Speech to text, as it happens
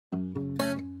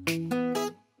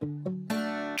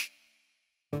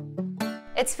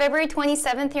It's February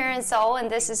 27th here in Seoul, and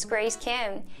this is Grace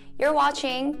Kim. You're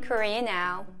watching Korea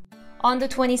Now. On the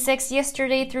 26th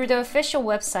yesterday, through the official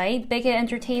website, Big Hit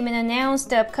Entertainment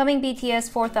announced the upcoming BTS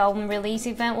fourth album release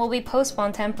event will be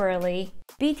postponed temporarily.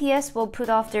 BTS will put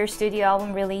off their studio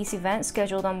album release event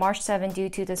scheduled on March 7 due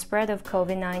to the spread of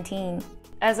COVID-19.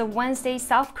 As of Wednesday,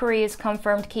 South Korea's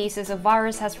confirmed cases of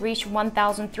virus has reached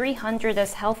 1,300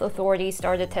 as health authorities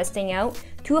started testing out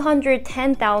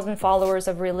 210,000 followers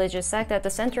of religious sect at the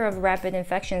center of rapid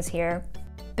infections here.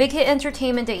 Big Hit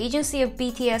Entertainment, the agency of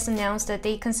BTS, announced that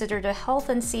they consider the health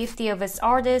and safety of its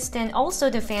artists and also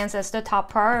the fans as the top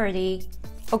priority.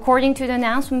 According to the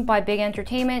announcement by Big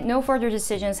Entertainment, no further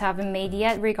decisions have been made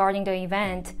yet regarding the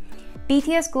event.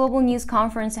 BTS Global News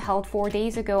Conference held 4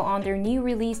 days ago on their new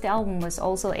released album was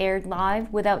also aired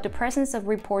live without the presence of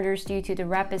reporters due to the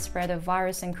rapid spread of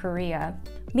virus in Korea.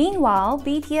 Meanwhile,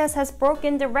 BTS has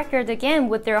broken the record again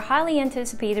with their highly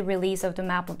anticipated release of the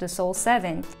Map of the Soul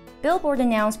 7. Billboard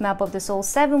announced Map of the Soul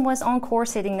 7 was on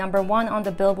course hitting number 1 on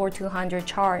the Billboard 200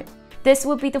 chart. This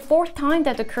would be the 4th time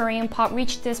that the Korean pop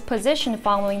reached this position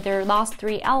following their last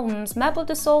 3 albums, Map of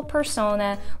the Soul,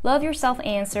 Persona, Love Yourself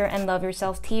Answer, and Love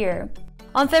Yourself Tear.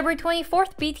 On February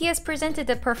 24th, BTS presented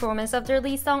the performance of their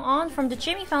lead song On from the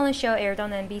Jimmy Fallon Show aired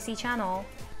on the NBC channel.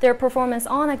 Their performance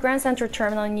On at Grand Central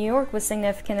Terminal in New York was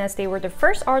significant as they were the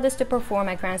first artist to perform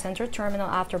at Grand Central Terminal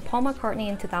after Paul McCartney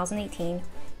in 2018.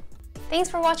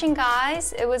 Thanks for watching,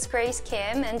 guys. It was Grace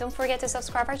Kim, and don't forget to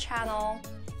subscribe our channel.